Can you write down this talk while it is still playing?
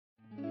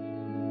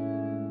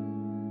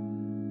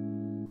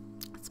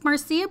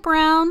Marcia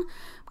Brown.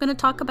 I'm going to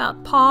talk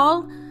about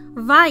Paul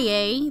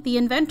Vieille, the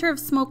inventor of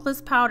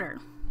smokeless powder,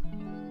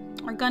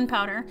 or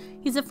gunpowder.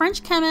 He's a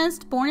French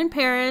chemist born in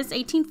Paris,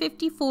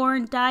 1854,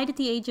 and died at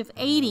the age of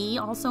 80,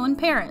 also in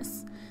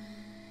Paris.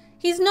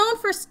 He's known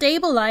for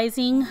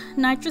stabilizing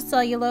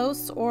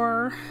nitrocellulose,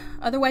 or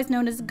otherwise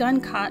known as gun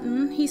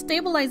cotton. He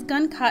stabilized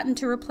gun cotton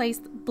to replace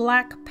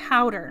black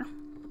powder.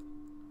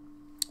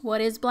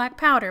 What is black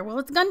powder? Well,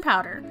 it's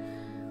gunpowder,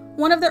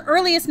 one of the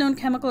earliest known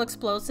chemical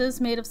explosives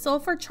made of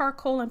sulfur,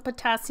 charcoal, and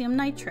potassium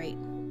nitrate.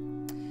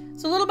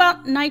 So a little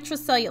about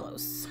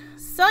nitrocellulose.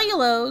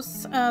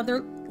 Cellulose,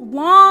 they're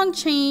long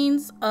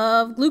chains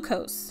of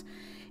glucose,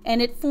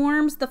 and it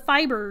forms the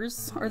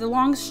fibers, or the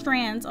long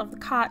strands of the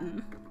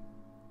cotton.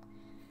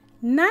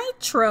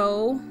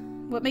 Nitro,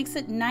 what makes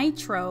it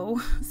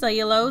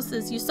nitrocellulose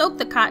is you soak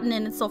the cotton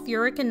in a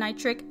sulfuric and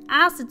nitric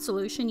acid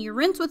solution, you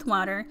rinse with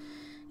water,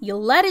 you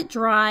let it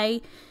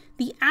dry.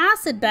 The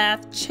acid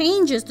bath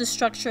changes the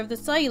structure of the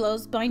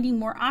cellulose, binding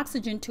more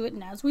oxygen to it,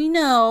 and as we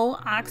know,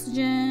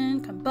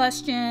 oxygen,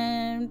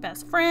 combustion,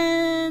 best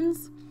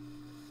friends.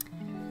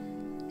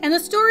 And the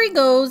story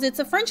goes, it's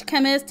a French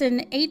chemist in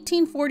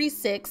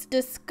 1846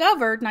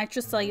 discovered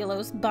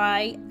nitrocellulose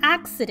by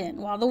accident.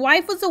 While the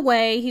wife was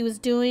away, he was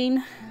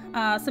doing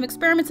some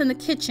experiments in the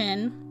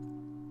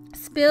kitchen,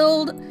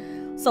 spilled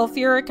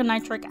sulfuric and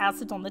nitric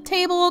acid on the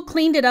table,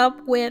 cleaned it up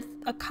with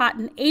a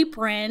cotton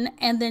apron,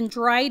 and then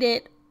dried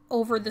it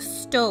over the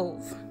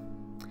stove.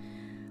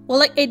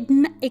 Well, it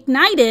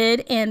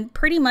ignited and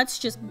pretty much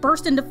just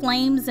burst into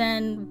flames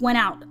and went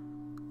out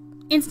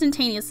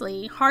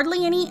instantaneously.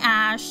 Hardly any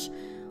ash,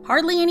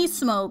 hardly any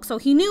smoke, so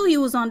he knew he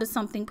was onto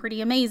something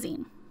pretty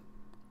amazing.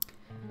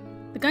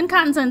 The gun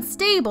cotton's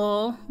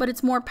unstable, but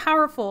it's more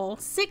powerful,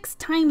 6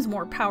 times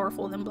more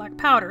powerful than black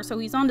powder, so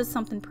he's onto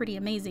something pretty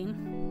amazing.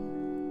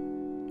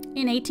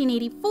 In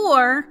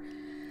 1884,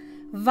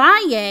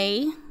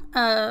 Vieille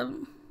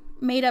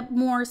made a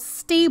more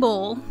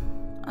stable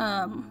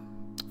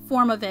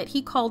form of it.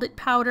 He called it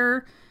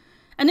powder,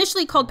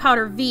 initially called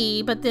powder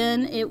V, but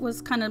then it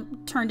was kind of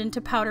turned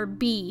into powder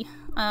B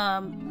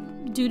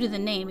due to the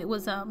name. It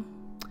was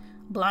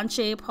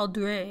Blanche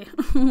Poudre.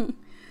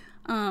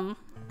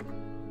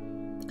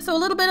 So a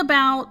little bit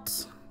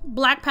about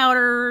black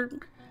powder,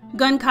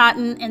 gun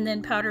cotton, and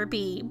then powder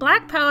B.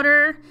 Black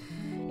powder,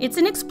 it's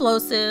an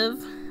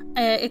explosive.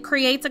 It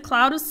creates a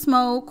cloud of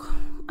smoke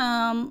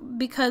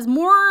because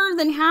more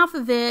than half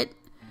of it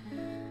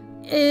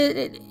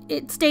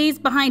stays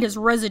behind as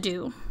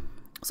residue.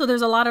 So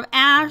there's a lot of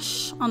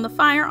ash on the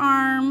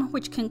firearm,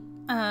 which can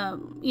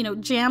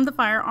jam the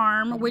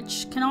firearm,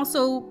 which can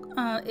also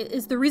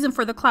is the reason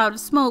for the cloud of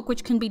smoke,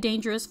 which can be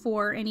dangerous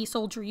for any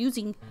soldier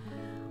using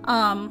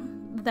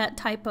that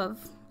type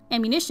of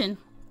ammunition.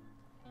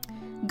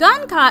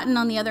 Gun cotton,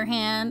 on the other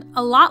hand,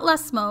 a lot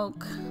less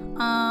smoke,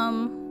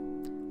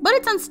 but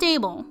it's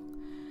unstable.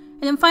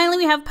 And then finally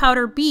we have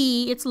powder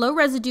B. It's low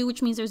residue,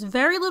 which means there's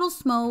very little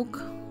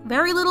smoke,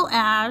 very little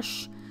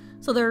ash,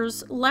 so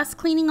there's less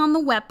cleaning on the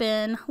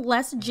weapon,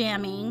 less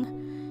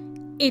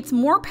jamming. It's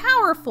more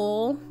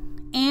powerful,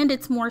 and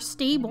it's more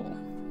stable.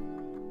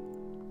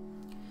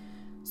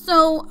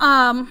 So,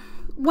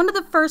 one of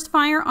the first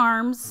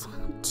firearms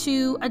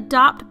to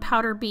adopt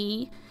powder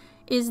B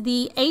is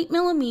the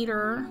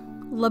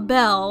 8mm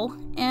Lebel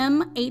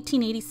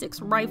M1886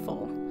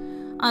 rifle.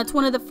 It's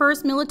one of the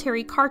first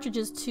military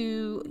cartridges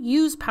to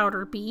use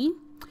powder B.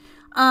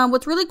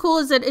 What's really cool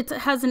is that it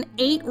has an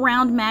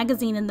 8-round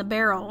magazine in the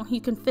barrel.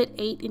 You can fit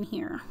 8 in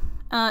here.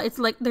 It's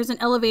like there's an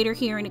elevator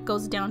here and it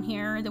goes down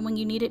here, and then when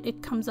you need it,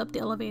 it comes up the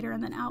elevator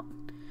and then out.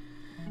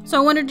 So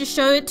I wanted to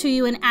show it to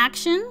you in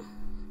action,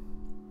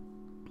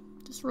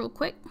 just real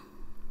quick.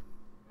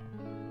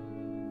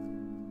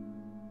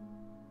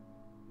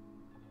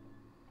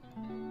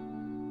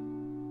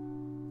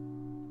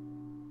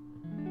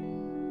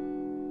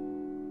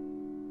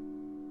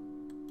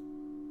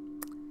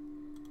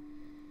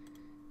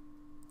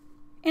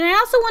 And I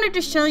also wanted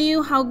to show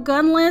you how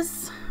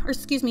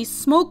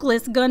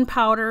smokeless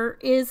gunpowder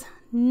is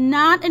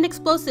not an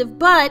explosive,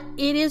 but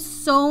it is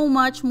so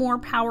much more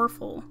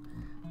powerful.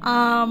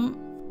 When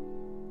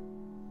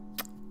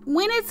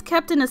it's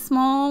kept in a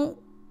small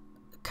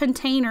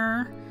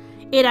container,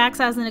 it acts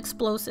as an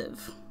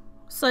explosive,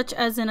 such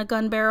as in a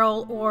gun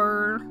barrel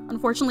or,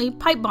 unfortunately,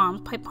 pipe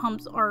bombs. Pipe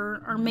bombs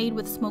are made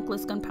with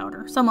smokeless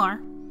gunpowder. Some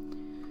are.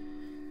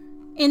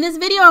 In this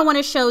video, I want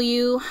to show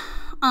you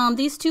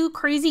these two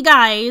crazy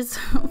guys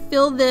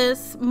fill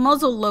this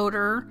muzzle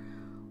loader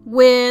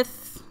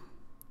with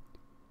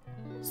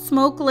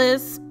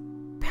smokeless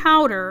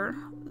powder.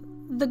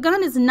 The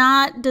gun is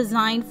not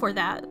designed for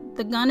that.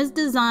 The gun is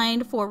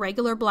designed for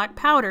regular black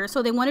powder.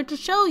 So they wanted to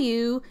show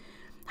you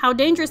how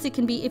dangerous it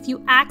can be if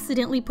you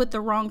accidentally put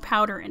the wrong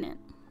powder in it.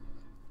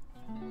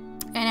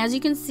 And as you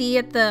can see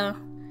at the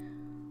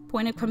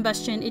point of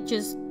combustion, it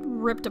just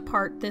ripped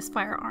apart this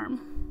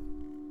firearm.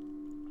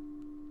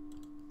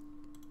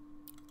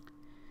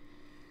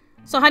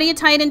 So how do you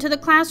tie it into the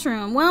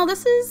classroom? Well,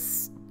 this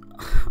is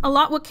a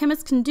lot what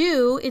chemists can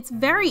do. It's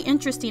very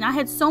interesting. I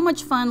had so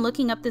much fun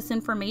looking up this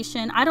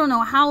information. I don't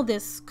know how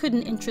this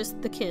couldn't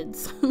interest the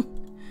kids.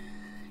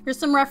 Here's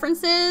some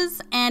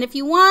references, and if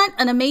you want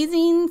an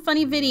amazing,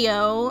 funny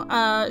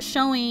video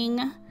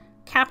showing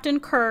Captain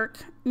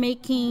Kirk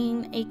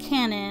making a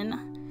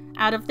cannon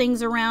out of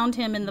things around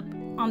him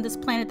on this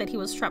planet that he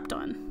was trapped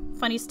on.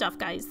 Funny stuff,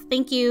 guys.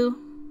 Thank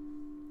you.